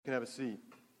You can have a seat.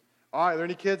 All right, are there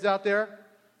any kids out there?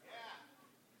 Yeah.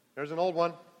 There's an old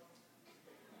one.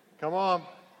 Come on. Are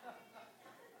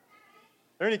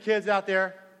there any kids out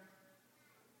there?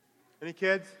 Any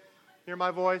kids? Hear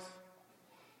my voice?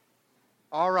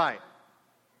 All right.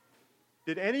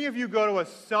 Did any of you go to a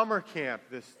summer camp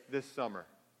this summer?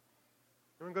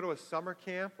 Anyone go to a summer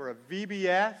camp or a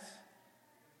VBS?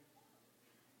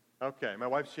 Okay, my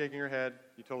wife's shaking her head.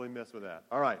 You totally missed with that.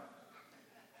 All right.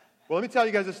 Well, let me tell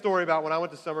you guys a story about when I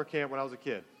went to summer camp when I was a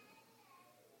kid.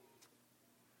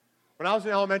 When I was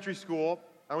in elementary school,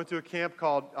 I went to a camp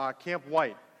called Camp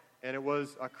White, and it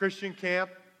was a Christian camp,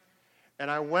 and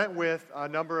I went with a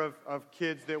number of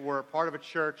kids that were part of a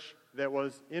church that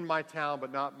was in my town,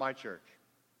 but not my church.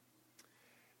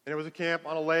 And it was a camp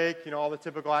on a lake, all the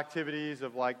typical activities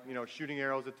of shooting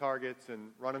arrows at targets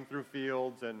and running through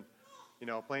fields and,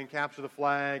 playing capture the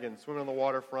flag and swimming on the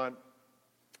waterfront.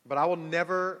 But I will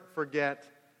never forget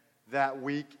that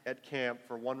week at camp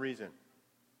for one reason.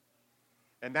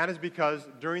 And that is because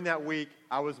during that week,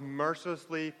 I was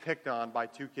mercilessly picked on by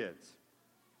two kids.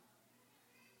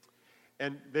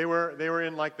 And they were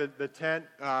in the tent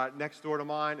next door to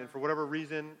mine, and for whatever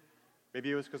reason,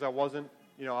 maybe it was because I wasn't,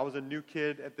 I was a new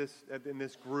kid in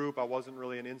this group. I wasn't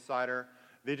really an insider.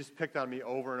 They just picked on me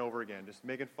over and over again, just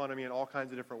making fun of me in all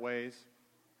kinds of different ways.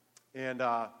 And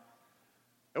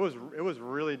it was a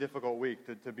really difficult week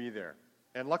to be there.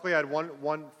 And luckily I had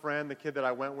one friend, the kid that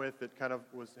I went with, that kind of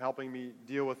was helping me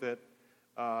deal with it.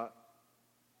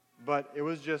 But it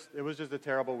was just a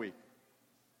terrible week.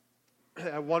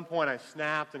 At one point I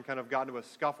snapped and kind of got into a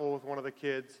scuffle with one of the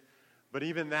kids. But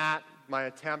even that, my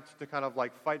attempt to kind of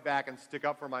fight back and stick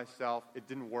up for myself, it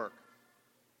didn't work.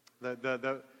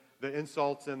 The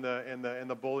insults and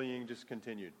the bullying just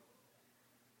continued.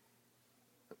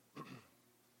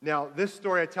 Now, this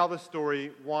story, I tell this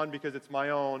story, one, because it's my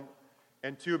own,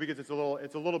 and two, because it's a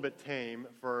little bit tame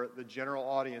for the general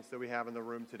audience that we have in the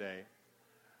room today.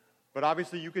 But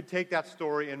obviously, you could take that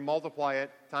story and multiply it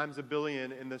times a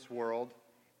billion in this world,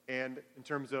 and in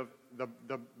terms of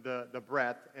the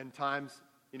breadth, and times,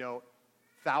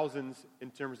 thousands in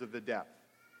terms of the depth.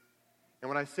 And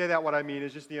when I say that, what I mean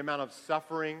is just the amount of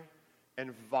suffering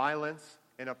and violence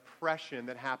and oppression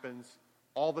that happens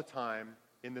all the time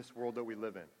in this world that we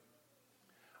live in.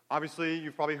 Obviously,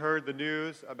 you've probably heard the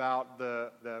news about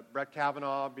the Brett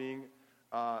Kavanaugh being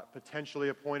potentially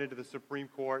appointed to the Supreme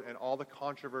Court and all the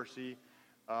controversy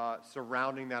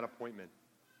surrounding that appointment.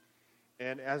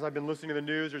 And as I've been listening to the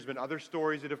news, there's been other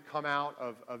stories that have come out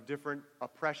of different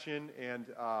oppression and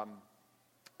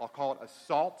I'll call it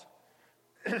assault.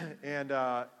 And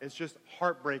it's just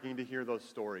heartbreaking to hear those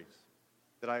stories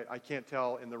that I can't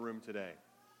tell in the room today.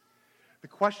 The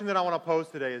question that I want to pose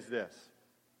today is this: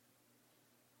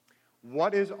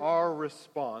 what is our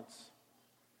response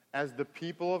as the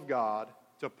people of God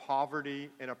to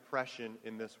poverty and oppression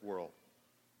in this world?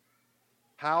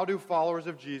 How do followers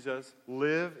of Jesus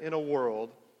live in a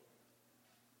world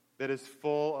that is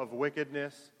full of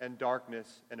wickedness and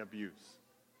darkness and abuse?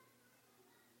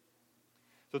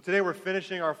 So today we're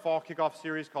finishing our fall kickoff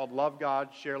series called Love God,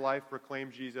 Share Life, Proclaim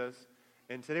Jesus.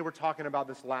 And today we're talking about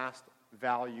this last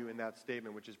value in that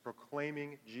statement, which is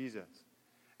proclaiming Jesus.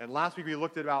 And last week we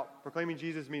looked at about proclaiming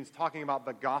Jesus means talking about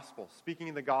the gospel, speaking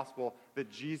in the gospel that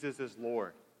Jesus is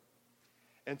Lord.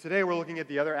 And today we're looking at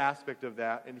the other aspect of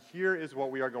that, and here is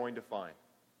what we are going to find.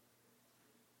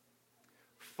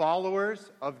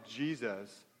 Followers of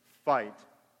Jesus fight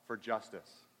for justice.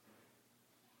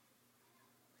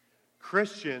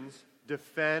 Christians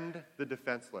defend the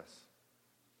defenseless.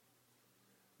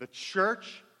 The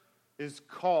church is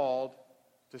called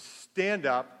to stand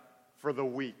up for the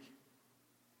weak.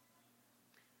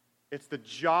 It's the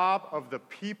job of the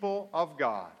people of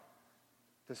God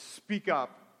to speak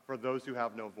up for those who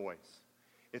have no voice.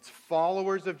 It's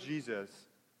followers of Jesus,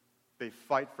 they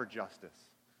fight for justice.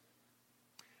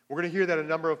 We're going to hear that in a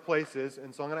number of places,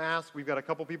 and so I'm going to ask, we've got a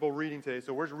couple people reading today,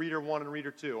 so where's Reader 1 and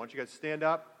Reader 2? Why don't you guys stand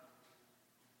up?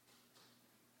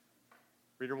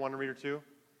 Reader 1 and Reader 2?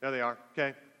 There they are.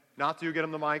 Okay. Not to, get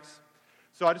them the mics.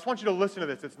 So I just want you to listen to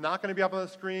this. It's not going to be up on the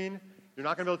screen. You're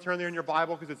not going to be able to turn there in your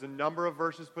Bible because it's a number of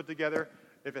verses put together.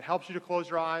 If it helps you to close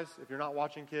your eyes, if you're not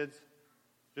watching kids,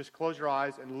 just close your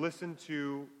eyes and listen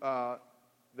to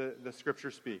the scripture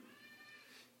speak.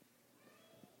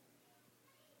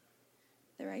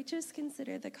 The righteous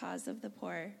consider the cause of the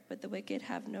poor, but the wicked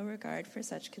have no regard for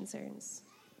such concerns.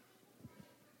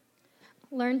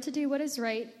 Learn to do what is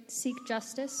right, seek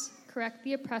justice, correct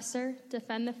the oppressor,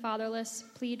 defend the fatherless,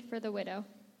 plead for the widow.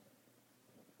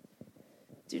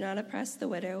 Do not oppress the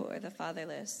widow or the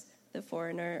fatherless, the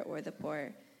foreigner or the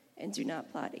poor. and do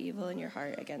not plot evil in your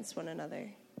heart against one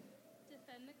another.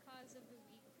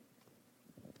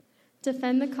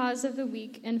 Defend the cause of the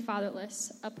weak and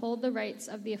fatherless. Uphold the rights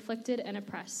of the afflicted and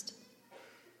oppressed.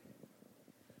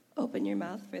 Open your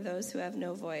mouth for those who have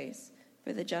no voice,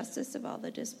 for the justice of all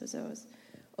the dispossessed.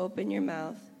 Open your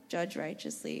mouth, judge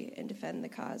righteously, and defend the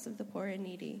cause of the poor and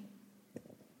needy.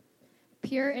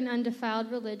 Pure and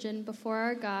undefiled religion before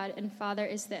our God and Father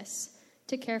is this: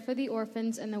 to care for the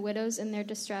orphans and the widows in their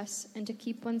distress, and to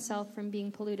keep oneself from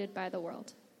being polluted by the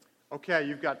world. Okay,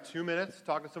 you've got 2 minutes.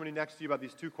 Talk to somebody next to you about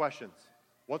these two questions.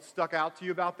 What stuck out to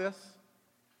you about this?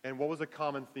 And what was a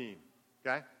common theme?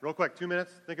 Okay, real quick, 2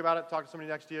 minutes. Think about it. Talk to somebody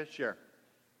next to you. Share.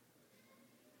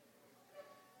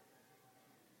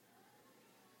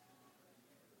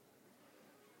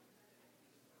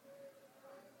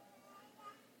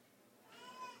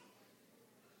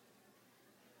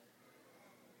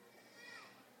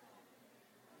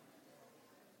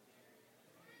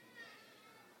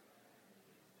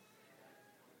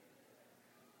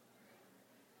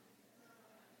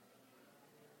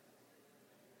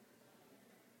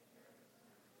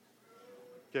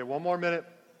 Okay, 1 more minute.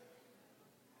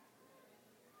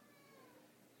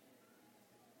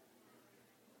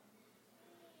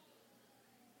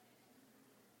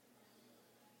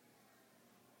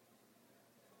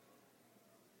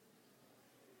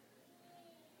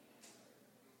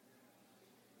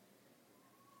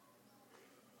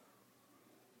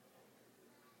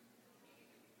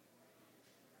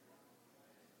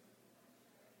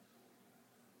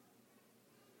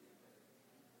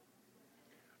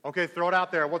 Okay, throw it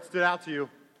out there. What stood out to you?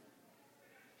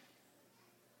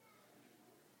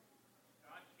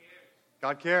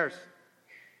 God cares.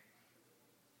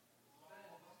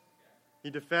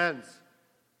 He defends.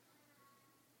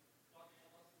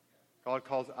 God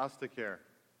calls us to care.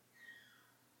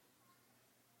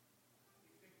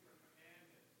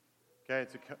 Okay,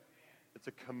 it's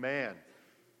a command.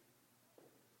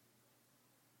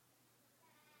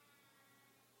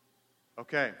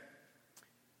 Okay.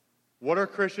 What are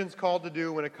Christians called to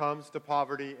do when it comes to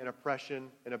poverty and oppression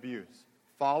and abuse?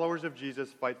 Followers of Jesus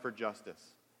fight for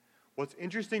justice. What's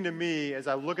interesting to me as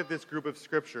I look at this group of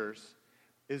scriptures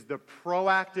is the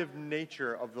proactive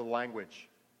nature of the language.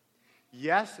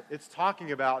 Yes, it's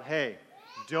talking about, hey,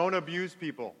 don't abuse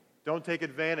people, don't take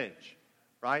advantage,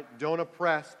 right? Don't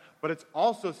oppress, but it's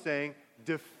also saying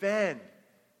defend,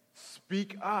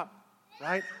 speak up,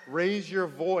 right? Raise your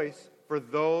voice for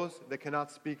those that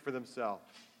cannot speak for themselves.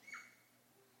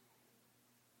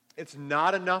 It's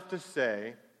not enough to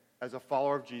say, as a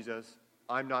follower of Jesus,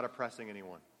 I'm not oppressing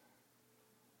anyone.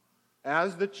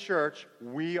 As the church,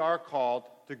 we are called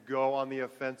to go on the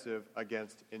offensive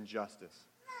against injustice.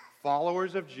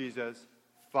 Followers of Jesus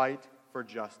fight for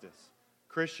justice.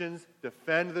 Christians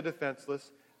defend the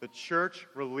defenseless. The church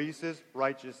releases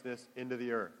righteousness into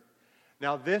the earth.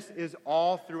 Now, this is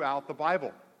all throughout the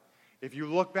Bible. If you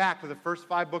look back to the first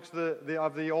 5 books of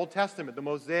the Old Testament, the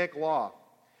Mosaic Law,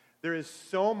 there is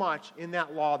so much in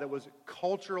that law that was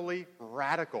culturally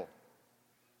radical,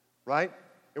 right?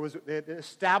 It was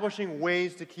establishing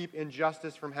ways to keep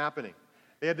injustice from happening.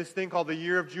 They had this thing called the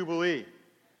Year of Jubilee.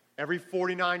 Every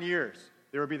 49 years,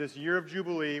 there would be this Year of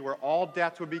Jubilee where all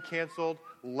debts would be canceled.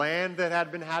 Land that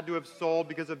had to have sold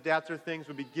because of debts or things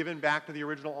would be given back to the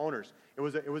original owners. It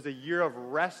was a year of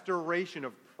restoration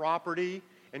of property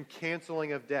and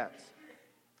canceling of debts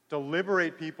to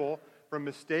liberate people from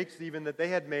mistakes even that they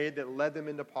had made that led them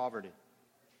into poverty.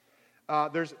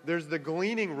 There's the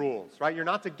gleaning rules, right? You're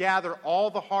not to gather all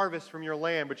the harvest from your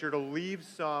land, but you're to leave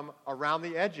some around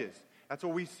the edges. That's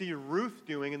what we see Ruth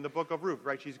doing in the book of Ruth,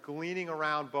 right? She's gleaning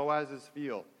around Boaz's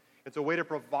field. It's a way to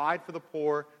provide for the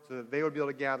poor so that they would be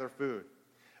able to gather food.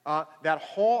 That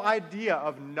whole idea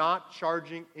of not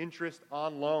charging interest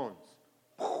on loans,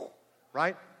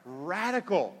 right?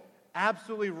 Radical.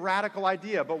 Absolutely radical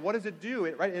idea. But what does it do?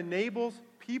 It enables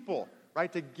people,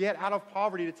 right, to get out of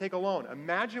poverty, to take a loan.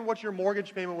 Imagine what your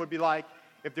mortgage payment would be like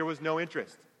if there was no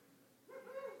interest.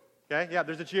 Okay? Yeah,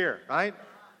 there's a cheer, right?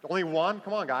 Only one?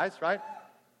 Come on, guys, right?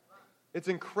 It's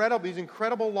incredible, these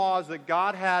incredible laws that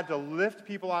God had to lift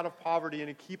people out of poverty and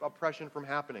to keep oppression from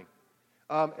happening.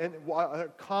 And a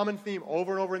common theme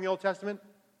over and over in the Old Testament,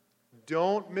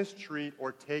 don't mistreat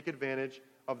or take advantage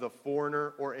of the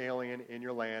foreigner or alien in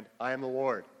your land. I am the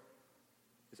Lord,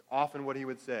 is often what he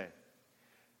would say.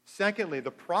 Secondly,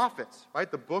 the prophets, right?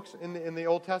 The books in the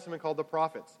Old Testament called the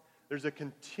prophets. There's a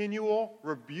continual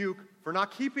rebuke for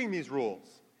not keeping these rules.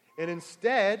 And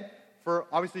instead, for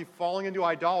obviously falling into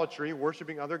idolatry,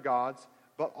 worshiping other gods,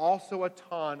 but also a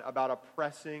ton about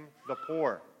oppressing the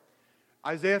poor.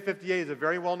 Isaiah 58 is a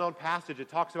very well-known passage. It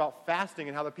talks about fasting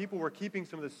and how the people were keeping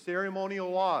some of the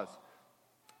ceremonial laws.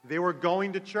 They were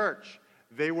going to church.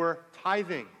 They were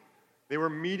tithing. They were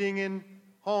meeting in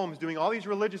homes, doing all these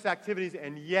religious activities,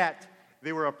 and yet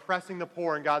they were oppressing the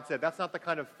poor. And God said, that's not the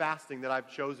kind of fasting that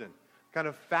I've chosen. The kind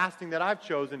of fasting that I've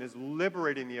chosen is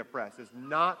liberating the oppressed. It's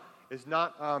not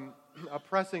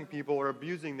oppressing people or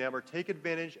abusing them or take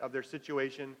advantage of their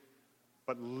situation,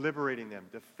 but liberating them,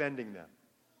 defending them.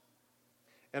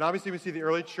 And obviously we see the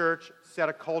early church set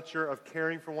a culture of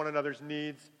caring for one another's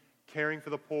needs, caring for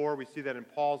the poor. We see that in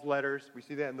Paul's letters. We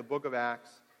see that in the book of Acts.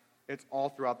 It's all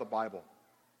throughout the Bible.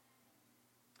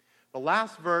 The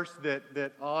last verse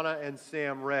that Anna and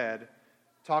Sam read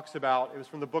talks about, it was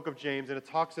from the book of James, and it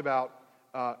talks about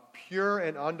pure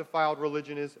and undefiled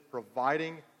religion is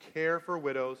providing care for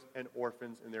widows and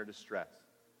orphans in their distress.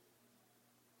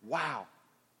 Wow.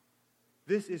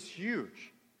 This is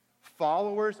huge.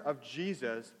 Followers of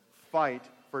Jesus fight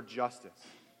for justice.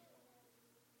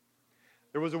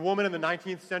 There was a woman in the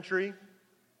 19th century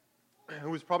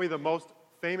who was probably the most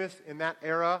famous in that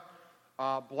era,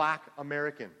 black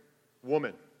American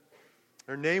woman.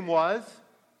 Her name was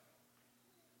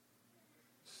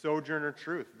Sojourner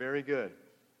Truth. Very good.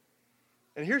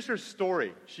 And here's her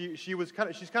story. She's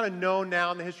kind of known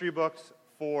now in the history books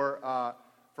for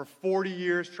 40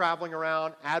 years traveling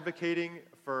around, advocating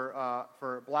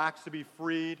for blacks to be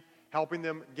freed, helping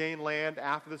them gain land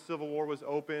after the Civil War was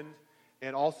opened,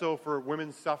 and also for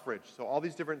women's suffrage. So all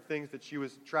these different things that she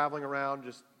was traveling around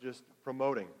just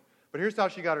promoting. But here's how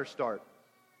she got her start.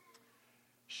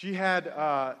 She had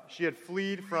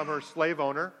fled from her slave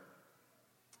owner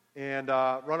and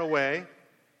run away,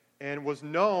 and was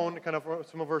known, kind of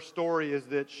some of her story is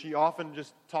that she often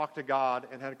just talked to God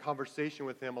and had a conversation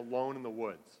with him alone in the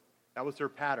woods. That was her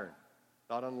pattern,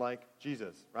 not unlike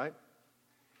Jesus, right?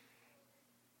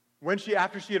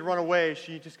 After she had run away,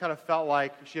 she just kind of felt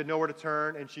like she had nowhere to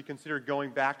turn, and she considered going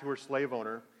back to her slave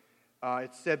owner.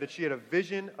 It said that she had a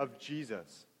vision of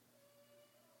Jesus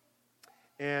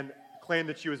and claimed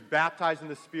that she was baptized in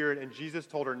the Spirit, and Jesus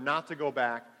told her not to go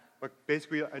back, but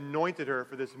basically anointed her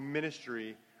for this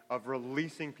ministry of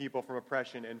releasing people from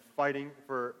oppression and fighting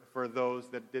for those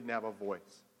that didn't have a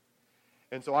voice.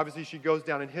 And so obviously she goes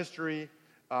down in history,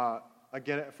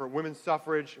 again, for women's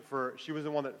suffrage. She was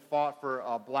the one that fought for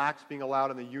blacks being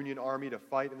allowed in the Union Army to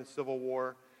fight in the Civil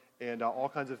War, and all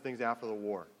kinds of things after the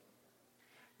war.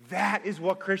 That is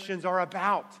what Christians are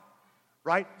about,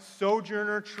 right?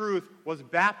 Sojourner Truth was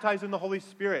baptized in the Holy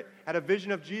Spirit, had a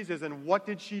vision of Jesus, and what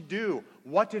did she do?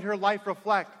 What did her life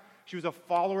reflect? She was a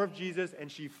follower of Jesus, and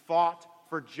she fought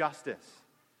for justice.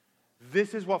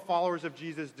 This is what followers of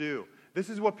Jesus do. This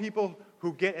is what people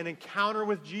who get an encounter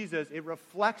with Jesus, it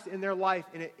reflects in their life,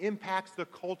 and it impacts the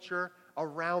culture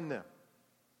around them.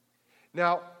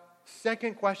 Now,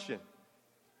 second question.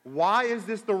 Why is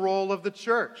this the role of the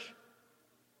church?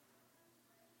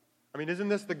 I mean, isn't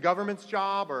this the government's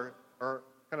job or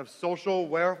kind of social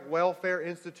welfare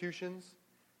institutions?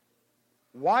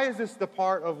 Why is this the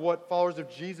part of what followers of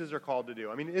Jesus are called to do?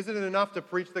 I mean, isn't it enough to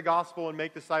preach the gospel and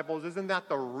make disciples? Isn't that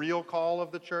the real call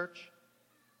of the church?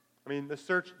 I mean,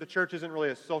 the church isn't really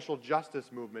a social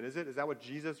justice movement, is it? Is that what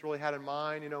Jesus really had in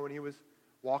mind, when he was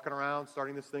walking around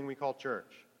starting this thing we call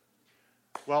church?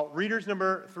 Well, readers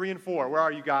number 3 and 4, where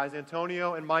are you guys?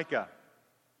 Antonio and Micah.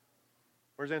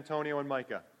 Where's Antonio and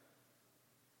Micah?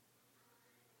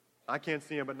 I can't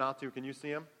see him, but not to. Can you see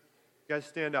him? You guys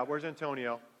stand up. Where's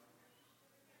Antonio?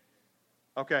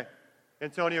 Okay.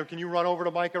 Antonio, can you run over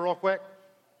to Micah real quick?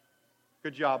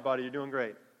 Good job, buddy. You're doing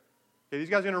great. Okay, these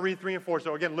guys are going to read 3 and 4.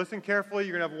 So again, listen carefully.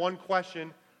 You're going to have one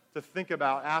question to think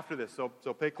about after this. So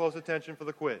pay close attention for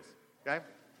the quiz. Okay?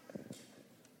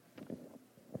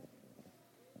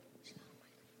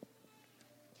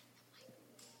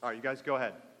 All right, you guys go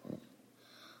ahead.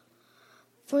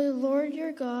 For the Lord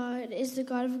your God is the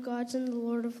God of gods and the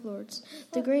Lord of lords,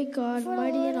 the great God,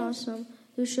 mighty and awesome,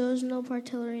 who shows no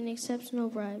partiality and accepts no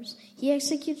bribes. He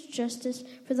executes justice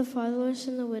for the fatherless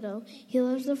and the widow. He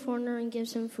loves the foreigner and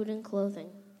gives him food and clothing.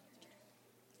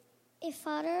 A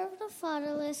father of the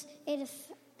fatherless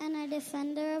and a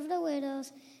defender of the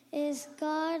widows is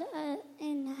God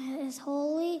in his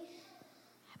holy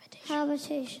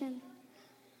habitation.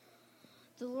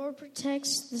 The Lord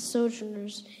protects the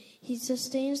sojourners. He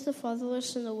sustains the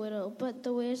fatherless and the widow, but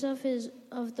the ways of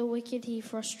the wicked he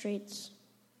frustrates.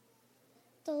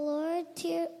 The Lord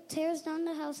tears down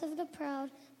the house of the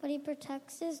proud, but he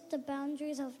protects the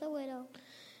boundaries of the widow.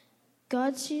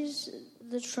 God sees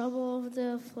the trouble of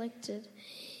the afflicted.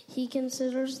 He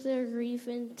considers their grief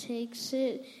and takes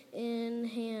it in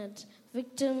hand.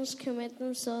 Victims commit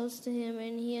themselves to him,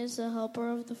 and he is the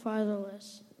helper of the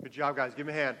fatherless. Good job, guys. Give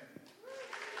me a hand.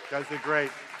 You guys did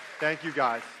great. Thank you,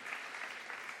 guys.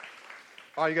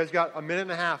 All right, you guys got a minute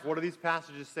and a half. What do these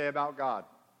passages say about God?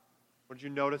 What did you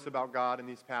notice about God in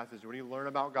these passages? What do you learn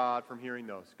about God from hearing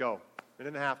those? Go. Minute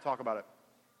and a half, talk about it.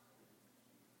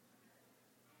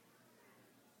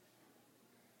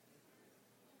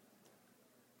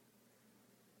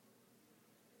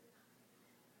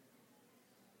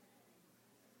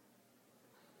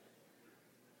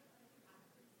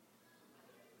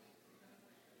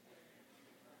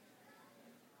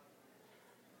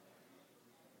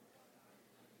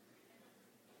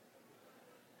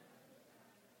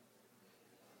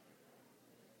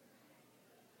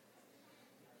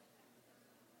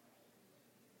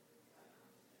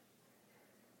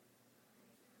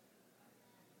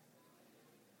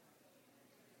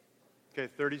 Okay,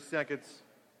 30 seconds.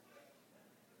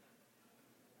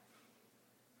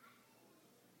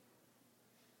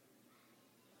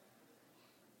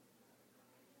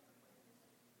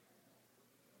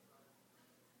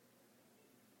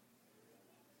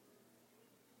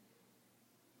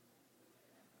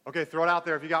 Okay, throw it out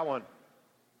there if you got one.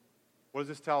 What does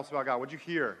this tell us about God? What did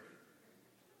you hear?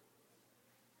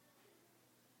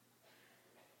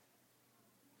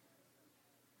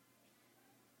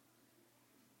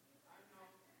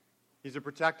 He's a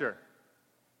protector.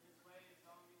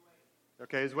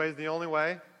 Okay, his way is the only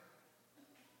way.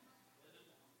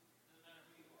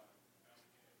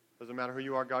 Doesn't matter who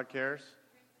you are, God cares.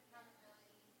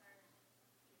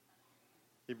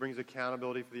 He brings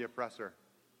accountability for the oppressor.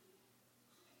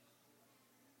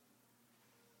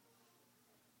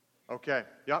 Okay,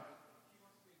 yep.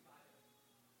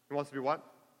 He wants to be what?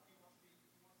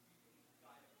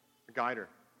 A guider.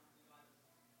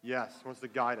 Yes, he wants to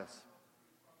guide us.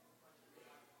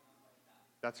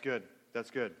 That's good. That's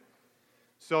good.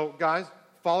 So, guys,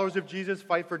 followers of Jesus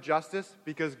fight for justice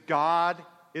because God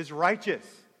is righteous.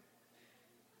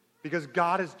 Because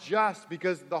God is just.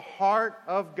 Because the heart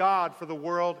of God for the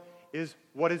world is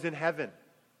what is in heaven.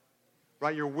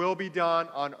 Right? Your will be done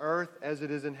on earth as it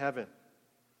is in heaven.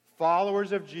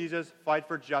 Followers of Jesus fight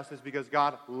for justice because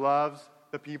God loves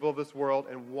the people of this world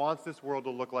and wants this world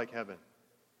to look like heaven.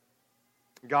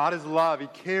 God is love. He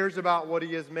cares about what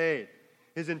He has made.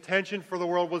 His intention for the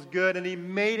world was good, and He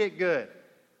made it good.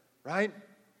 Right?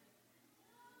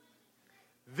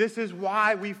 This is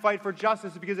why we fight for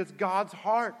justice, because it's God's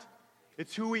heart.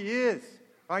 It's who He is.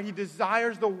 Right? He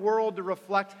desires the world to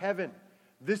reflect heaven.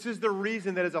 This is the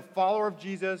reason that as a follower of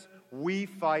Jesus, we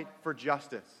fight for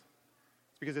justice.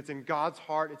 It's because it's in God's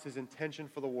heart. It's His intention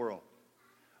for the world.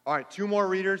 All right, 2 more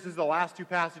readers. This is the last 2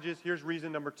 passages. Here's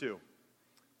reason number 2.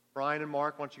 Brian and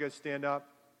Mark, why don't you guys stand up?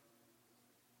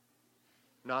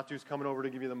 Natu's coming over to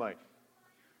give you the mic.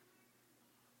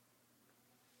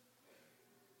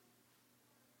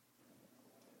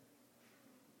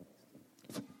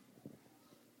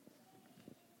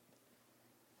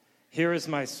 Here is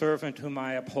my servant whom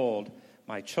I uphold,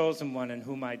 my chosen one in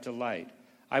whom I delight.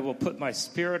 I will put my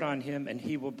spirit on him, and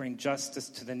he will bring justice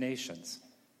to the nations.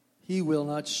 He will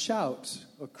not shout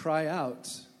or cry out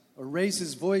or raise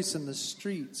his voice in the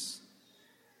streets.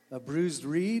 A bruised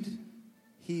reed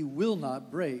he will not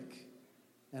break,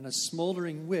 and a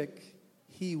smoldering wick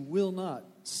he will not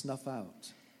snuff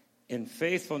out. In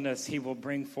faithfulness he will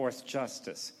bring forth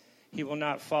justice. He will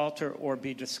not falter or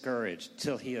be discouraged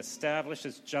till he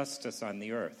establishes justice on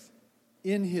the earth.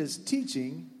 In his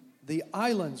teaching, the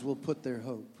islands will put their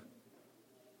hope.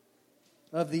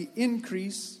 Of the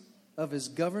increase of his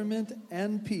government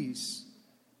and peace,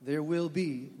 there will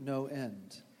be no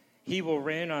end. He will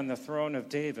reign on the throne of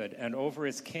David and over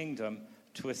his kingdom,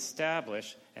 to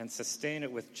establish and sustain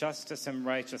it with justice and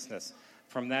righteousness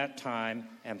from that time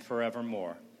and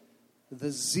forevermore.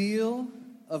 The zeal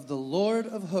of the Lord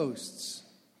of hosts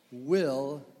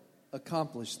will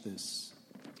accomplish this.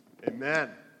 Amen.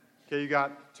 Okay, you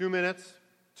got 2 minutes,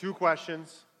 2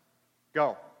 questions.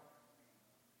 Go.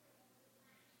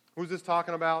 Who's this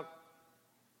talking about?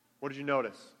 What did you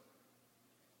notice?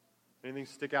 Anything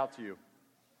stick out to you?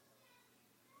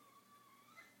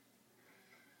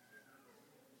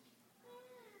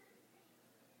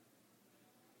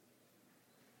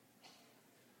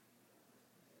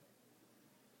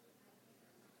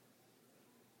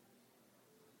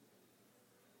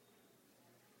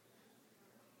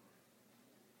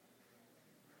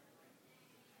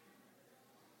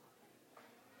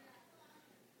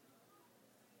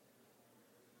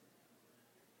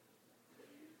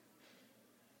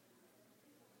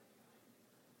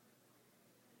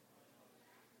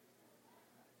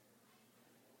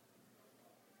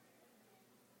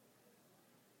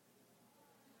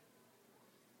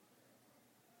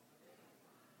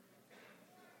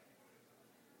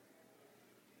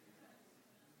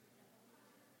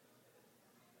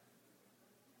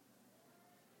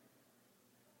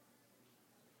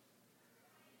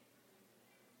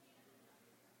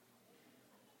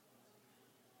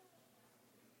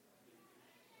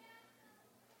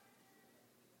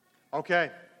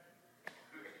 Okay.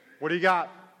 What do you got?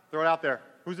 Throw it out there.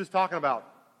 Who's this talking about?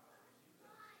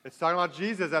 It's talking about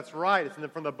Jesus. That's right. It's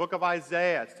from the book of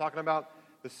Isaiah. It's talking about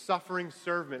the suffering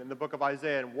servant in the book of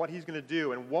Isaiah and what he's going to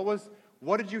do. And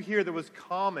what did you hear that was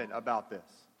common about this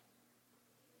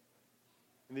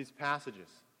in these passages?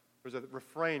 There's a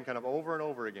refrain kind of over and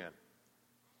over again.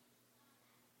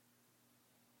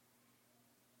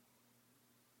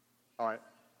 All right.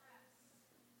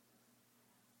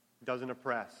 Doesn't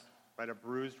oppress. Right? A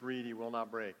bruised reed he will not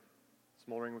break.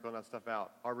 Smoldering will not stuff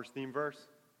out. Harbor's theme verse.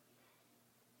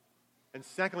 And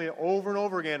secondly, over and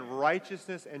over again,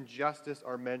 righteousness and justice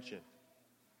are mentioned.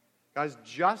 Guys,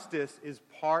 justice is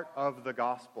part of the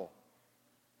gospel.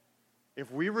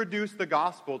 If we reduce the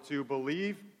gospel to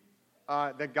believe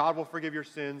that God will forgive your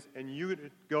sins and you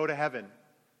go to heaven,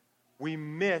 we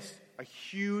miss a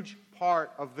huge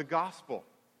part of the gospel.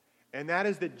 And that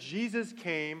is that Jesus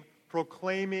came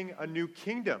proclaiming a new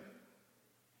kingdom.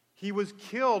 He was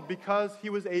killed because he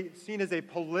was seen as a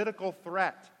political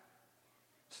threat,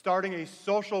 starting a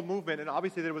social movement, and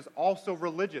obviously that it was also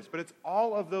religious, but it's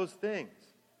all of those things.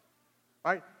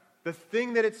 Right? The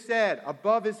thing that it said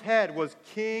above his head was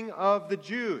King of the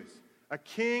Jews. A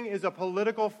king is a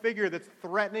political figure that's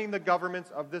threatening the governments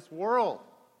of this world.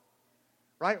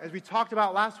 Right? As we talked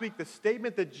about last week, the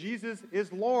statement that Jesus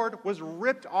is Lord was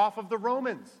ripped off of the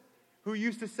Romans, who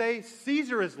used to say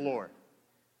Caesar is Lord.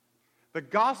 The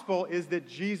gospel is that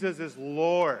Jesus is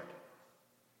Lord.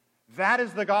 That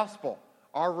is the gospel.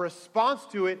 Our response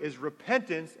to it is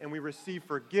repentance, and we receive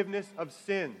forgiveness of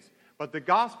sins. But the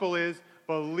gospel is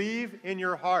believe in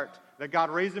your heart that God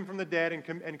raised him from the dead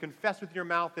and confess with your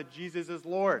mouth that Jesus is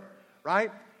Lord.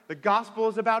 Right? The gospel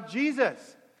is about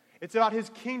Jesus. It's about his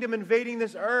kingdom invading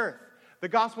this earth. The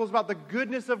gospel is about the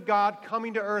goodness of God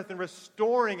coming to earth and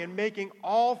restoring and making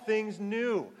all things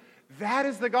new. That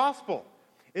is the gospel.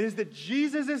 It is that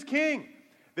Jesus is king,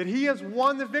 that he has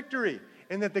won the victory,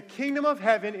 and that the kingdom of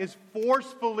heaven is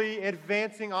forcefully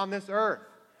advancing on this earth.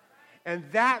 And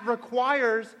that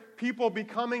requires people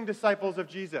becoming disciples of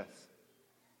Jesus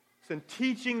and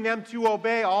teaching them to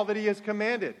obey all that he has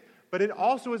commanded. But it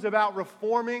also is about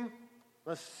reforming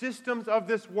the systems of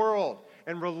this world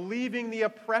and relieving the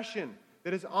oppression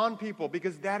that is on people,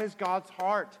 because that is God's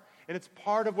heart, and it's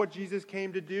part of what Jesus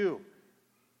came to do.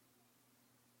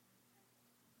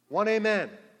 One amen.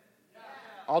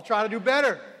 I'll try to do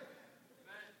better.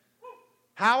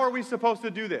 How are we supposed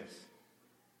to do this?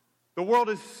 The world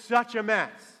is such a mess,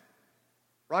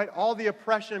 right? All the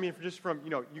oppression, I mean, just from,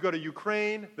 you go to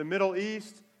Ukraine, the Middle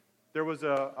East, there was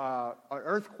an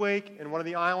earthquake in one of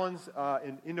the islands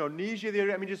in Indonesia the other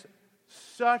day. I mean, just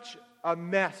such a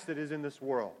mess that is in this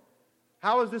world.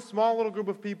 How is this small little group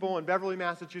of people in Beverly,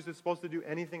 Massachusetts supposed to do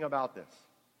anything about this?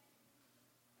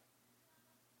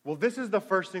 Well, this is the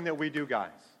first thing that we do, guys.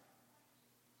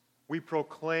 We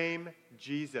proclaim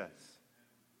Jesus.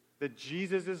 That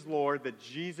Jesus is Lord, that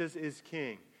Jesus is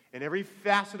King. In every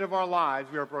facet of our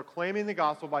lives, we are proclaiming the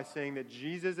gospel by saying that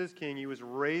Jesus is King. He was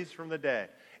raised from the dead.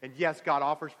 And yes, God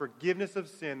offers forgiveness of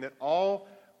sin, that all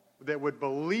that would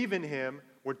believe in him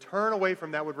would turn away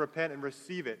from that, would repent and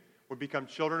receive it, would become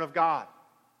children of God.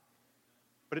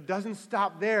 But it doesn't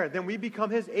stop there. Then we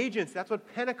become his agents. That's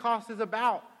what Pentecost is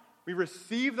about. We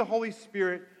receive the Holy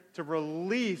Spirit to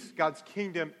release God's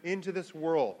kingdom into this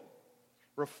world,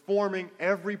 reforming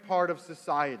every part of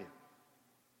society.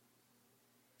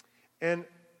 And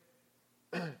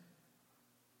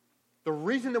the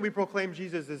reason that we proclaim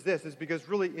Jesus is because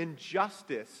really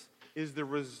injustice is the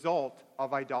result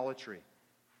of idolatry.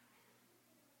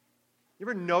 You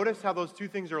ever notice how those two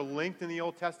things are linked in the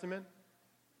Old Testament?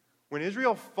 When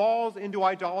Israel falls into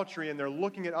idolatry and they're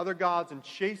looking at other gods and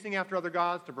chasing after other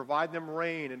gods to provide them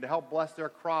rain and to help bless their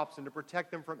crops and to protect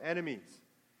them from enemies,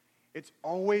 it's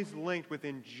always linked with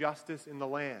injustice in the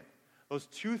land. Those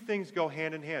two things go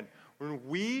hand in hand. When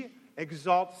we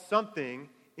exalt something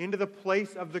into the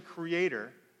place of the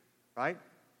Creator, right,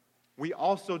 we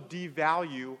also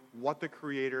devalue what the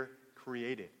Creator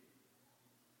created.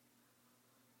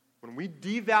 When we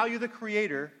devalue the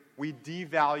Creator, we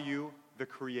devalue the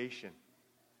creation.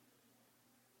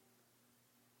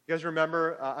 You guys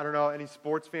remember, I don't know, any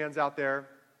sports fans out there?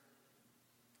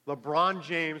 LeBron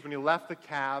James, when he left the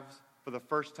Cavs for the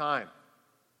first time,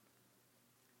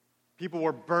 people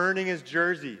were burning his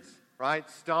jerseys, right?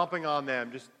 Stomping on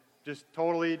them, just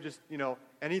totally,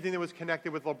 anything that was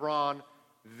connected with LeBron,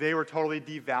 they were totally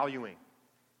devaluing.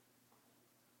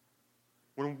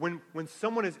 When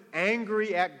someone is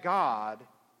angry at God,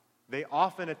 they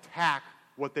often attack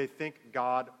what they think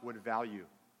God would value.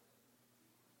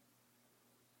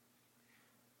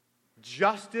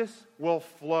 Justice will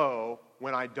flow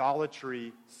when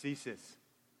idolatry ceases.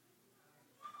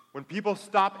 When people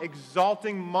stop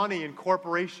exalting money in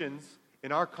corporations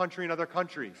in our country and other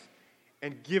countries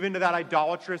and give into that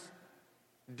idolatrous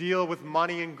deal with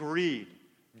money and greed,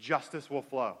 justice will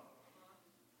flow.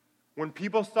 When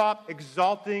people stop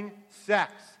exalting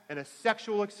sex and a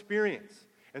sexual experience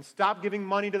and stop giving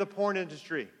money to the porn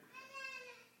industry,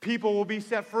 people will be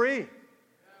set free.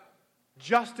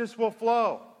 Justice will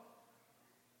flow.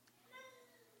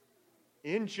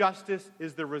 Injustice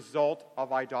is the result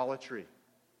of idolatry.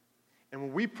 And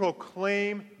when we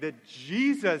proclaim that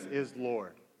Jesus is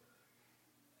Lord,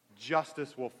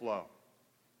 justice will flow.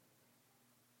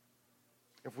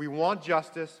 If we want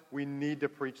justice, we need to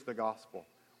preach the gospel.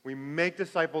 We make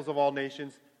disciples of all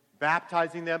nations,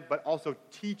 baptizing them, but also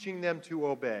teaching them to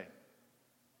obey.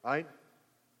 Right?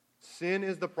 Sin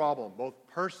is the problem, both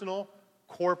personal,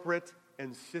 corporate,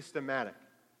 and systematic.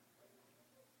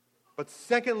 But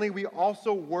secondly, we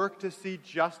also work to see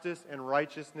justice and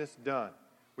righteousness done.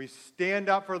 We stand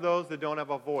up for those that don't have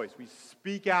a voice. We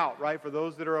speak out, right, for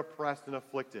those that are oppressed and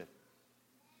afflicted.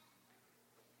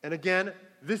 And again,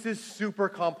 this is super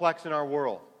complex in our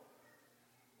world.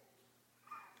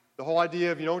 The whole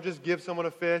idea of you don't just give someone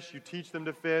a fish, you teach them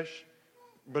to fish,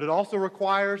 but it also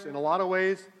requires, in a lot of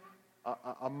ways,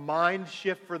 a mind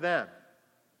shift for them,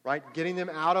 right? Getting them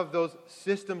out of those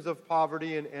systems of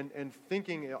poverty and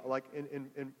thinking like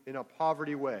in a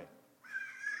poverty way.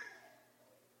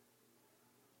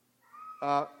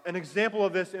 An example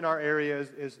of this in our area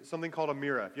is something called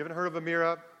Amira. If you haven't heard of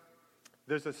Amira,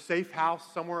 there's a safe house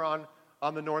somewhere on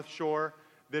the North Shore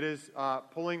that is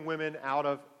pulling women out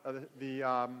of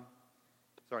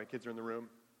sorry, kids are in the room.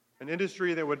 An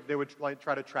industry that would like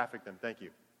try to traffic them. Thank you.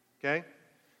 Okay?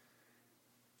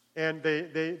 And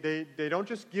they don't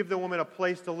just give the woman a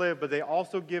place to live, but they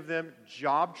also give them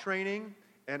job training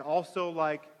and also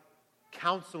like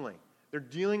counseling. They're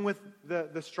dealing with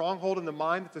the stronghold in the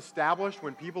mind that's established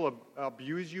when people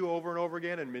abuse you over and over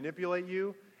again and manipulate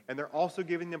you. And they're also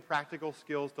giving them practical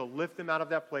skills to lift them out of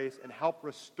that place and help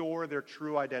restore their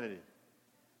true identity.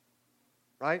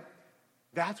 Right?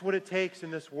 That's what it takes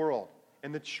in this world.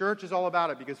 And the church is all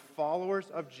about it because followers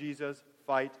of Jesus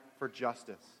fight for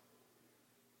justice.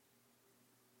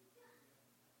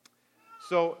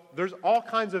 So there's all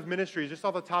kinds of ministries, just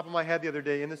off the top of my head the other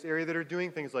day, in this area that are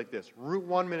doing things like this. Route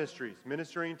 1 Ministries,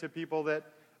 ministering to people that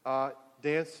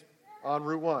dance on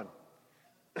Route 1.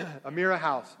 Amira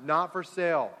House, Not for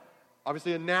Sale.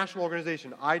 Obviously a national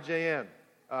organization, IJN.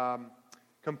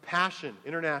 Compassion,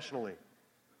 internationally.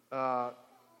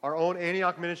 Our own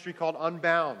Antioch ministry called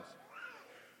Unbound.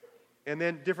 And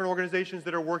then different organizations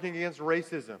that are working against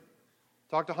racism.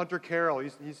 Talk to Hunter Carroll.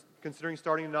 He's considering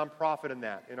starting a nonprofit in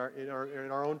that. In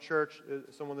our own church,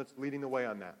 someone that's leading the way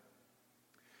on that.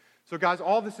 So guys,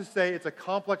 all this to say, it's a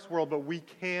complex world, but we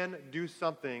can do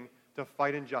something to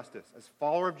fight injustice. As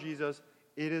follower of Jesus,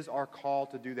 it is our call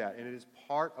to do that, and it is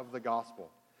part of the gospel.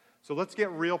 So let's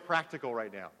get real practical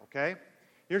right now, okay?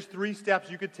 Here's 3 steps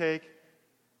you could take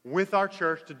with our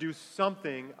church to do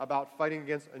something about fighting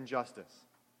against injustice.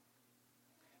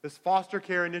 This foster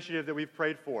care initiative that we've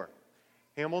prayed for.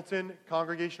 Hamilton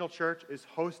Congregational Church is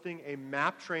hosting a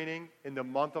MAP training in the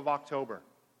month of October.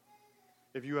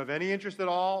 If you have any interest at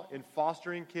all in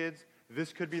fostering kids,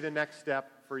 this could be the next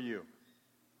step for you.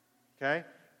 Okay?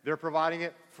 They're providing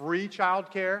it free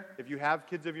childcare if you have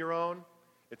kids of your own.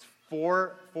 It's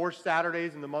 4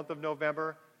 Saturdays in the month of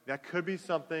November. That could be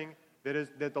something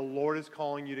that the Lord is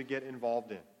calling you to get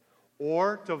involved in.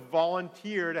 Or to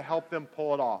volunteer to help them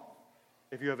pull it off.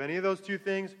 If you have any of those 2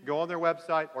 things, go on their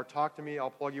website or talk to me. I'll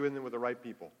plug you in there with the right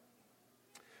people.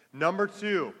 Number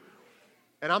 2,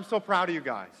 and I'm so proud of you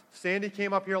guys. Sandy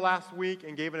came up here last week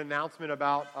and gave an announcement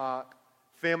about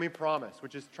Family Promise,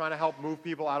 which is trying to help move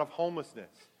people out of homelessness.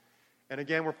 And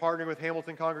again, we're partnering with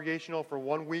Hamilton Congregational for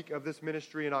 1 week of this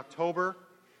ministry in October.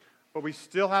 But we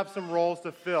still have some roles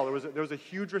to fill. There was a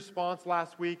huge response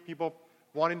last week, people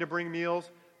wanting to bring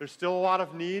meals. There's still a lot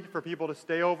of need for people to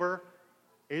stay over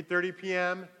 8:30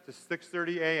 p.m. to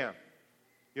 6:30 a.m.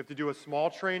 You have to do a small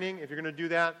training if you're going to do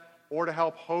that, or to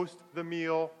help host the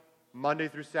meal Monday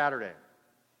through Saturday.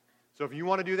 So if you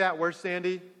want to do that, where's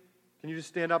Sandy? Can you just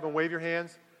stand up and wave your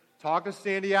hands? Talk to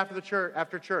Sandy after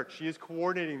church. She is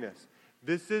coordinating this.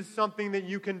 This is something that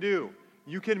you can do.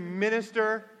 You can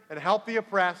minister and help the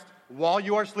oppressed while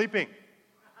you are sleeping.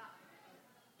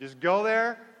 Just go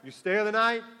there. You stay the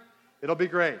night. It'll be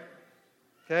great.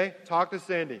 Okay? Talk to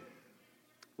Sandy.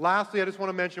 Lastly, I just want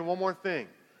to mention one more thing.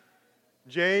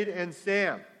 Jade and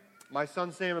Sam, my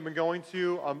son Sam, have been going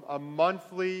to a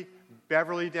monthly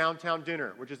Beverly downtown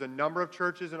dinner, which is a number of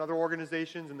churches and other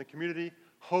organizations in the community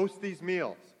host these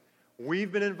meals.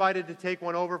 We've been invited to take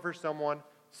one over for someone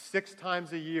 6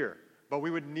 times a year, but we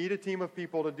would need a team of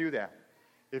people to do that.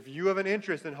 If you have an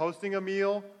interest in hosting a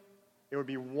meal, it would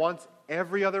be once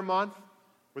every other month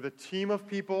with a team of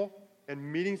people and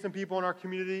meeting some people in our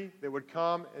community that would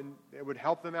come and it would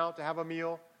help them out to have a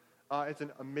meal. It's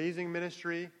an amazing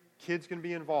ministry. Kids can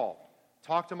be involved.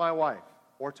 Talk to my wife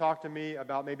or talk to me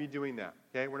about maybe doing that.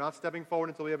 Okay, we're not stepping forward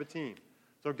until we have a team.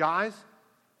 So guys,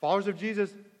 followers of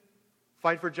Jesus,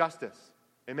 fight for justice.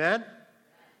 Amen?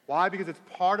 Why? Because it's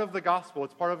part of the gospel.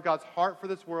 It's part of God's heart for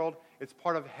this world. It's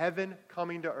part of heaven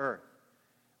coming to earth.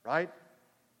 Right?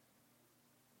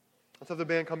 Let's have the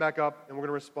band come back up and we're going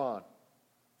to respond.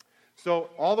 So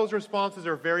all those responses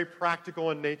are very practical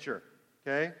in nature.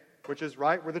 Okay? Which is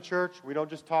right. We're the church. We don't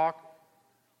just talk.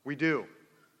 We do.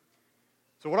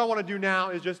 So what I want to do now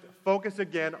is just focus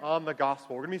again on the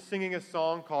gospel. We're going to be singing a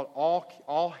song called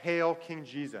All Hail King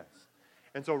Jesus.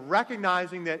 And so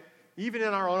recognizing that even in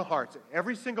our own hearts,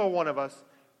 every single one of us,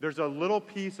 there's a little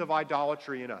piece of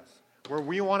idolatry in us where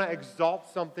we want to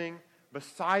exalt something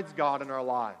besides God in our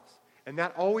lives. And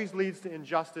that always leads to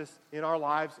injustice in our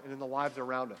lives and in the lives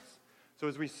around us. So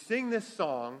as we sing this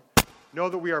song, know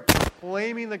that we are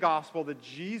proclaiming the gospel that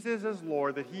Jesus is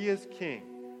Lord, that He is King.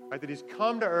 Right, that He's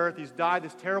come to earth, He's died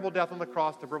this terrible death on the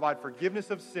cross to provide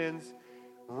forgiveness of sins,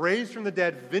 raised from the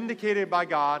dead, vindicated by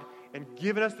God, and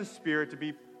given us the Spirit to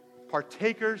be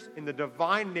partakers in the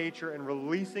divine nature and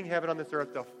releasing heaven on this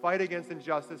earth to fight against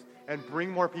injustice and bring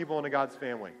more people into God's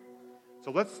family.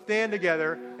 So let's stand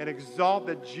together and exalt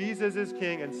that Jesus is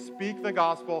King and speak the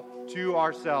gospel to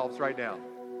ourselves right now.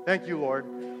 Thank you, Lord.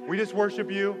 We just worship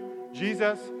You.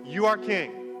 Jesus, You are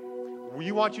King.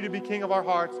 We want You to be King of our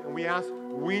hearts, and we ask,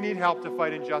 we need help to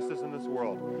fight injustice in this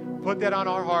world. Put that on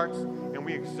our hearts, and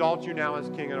we exalt You now as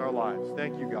King in our lives.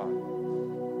 Thank You, God.